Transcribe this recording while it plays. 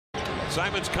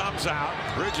Simons comes out.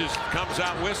 Bridges comes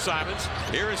out with Simons.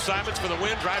 Here is Simons for the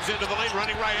win. Drives into the lane,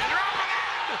 running right-hander.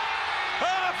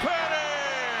 Anfernee!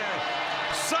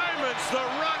 Simons, the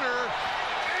runner.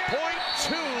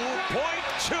 .2.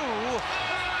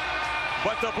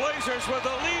 But the Blazers with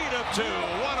a lead of 2.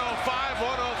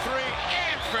 105-103.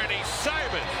 Anfernee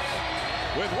Simons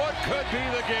with what could be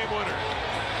the game winner.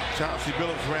 Chauncey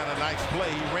Billups ran a nice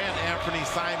play. He ran Anfernee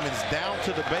Simons down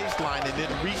to the baseline and then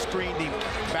re-screened him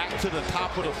back to the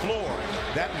top of the floor.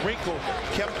 That wrinkle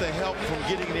kept the help from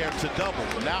getting there to double.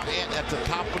 Now Ant at the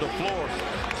top of the floor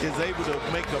is able to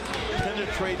make a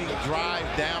penetrating drive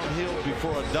downhill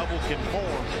before a double can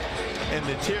form. And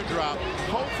the teardrop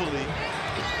hopefully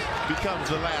becomes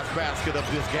the last basket of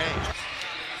this game.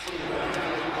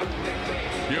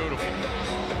 Beautiful.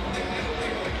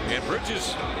 And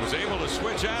Bridges was able to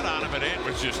switch out on him, and Ant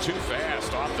was just too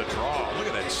fast off the draw. Look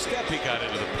at that step he got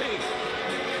into the paint.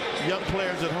 Young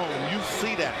players at home, you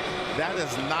see that. That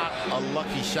is not a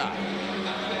lucky shot.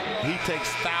 He takes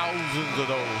thousands of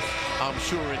those, I'm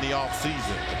sure, in the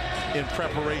offseason in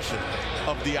preparation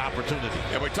of the opportunity.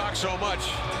 And we talk so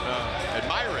much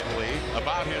admiringly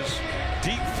about his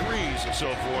deep threes and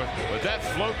so forth, but that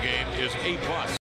float game is A+.